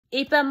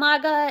Ipa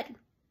Margot.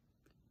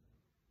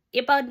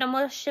 Ipa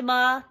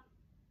Namoshima.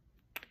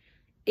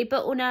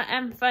 Ipa Una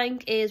M.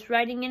 Frank is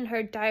writing in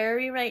her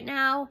diary right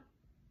now.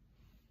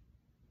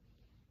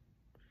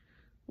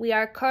 We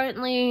are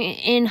currently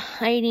in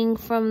hiding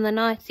from the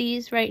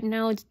Nazis. Right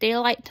now it's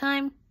daylight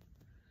time.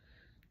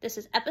 This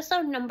is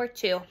episode number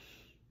 2.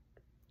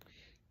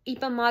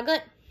 Ipa Margot.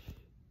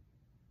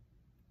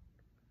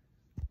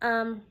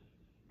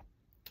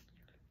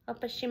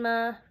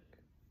 Apashima.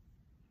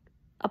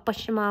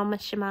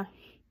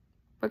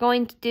 We're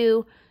going to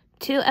do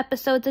 2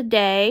 episodes a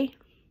day.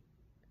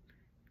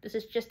 This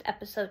is just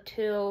episode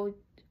 2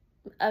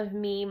 of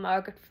me,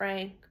 Margot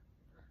Frank,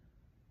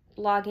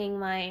 vlogging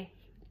my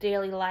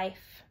daily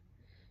life.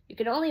 You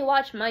can only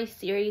watch my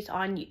series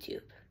on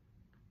YouTube.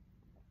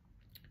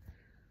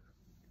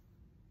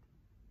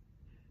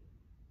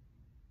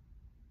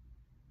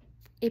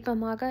 Ipa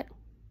Margot.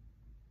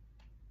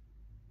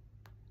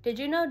 Did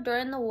you know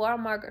during the war,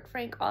 Margot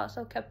Frank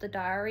also kept a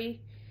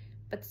diary,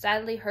 but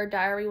sadly her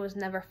diary was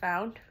never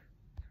found?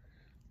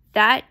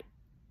 That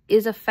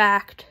is a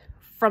fact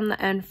from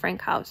the Anne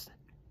Frank house.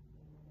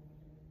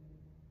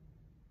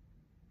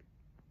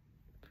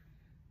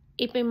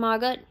 Ipa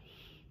Margot.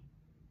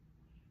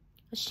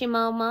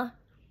 Shimama.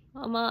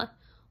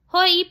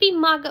 Hoi, Ipa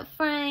Margot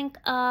Frank.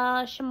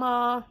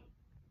 Shima.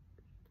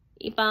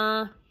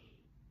 Ipa.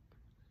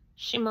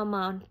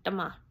 Shimama.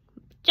 Dama.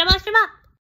 Shima.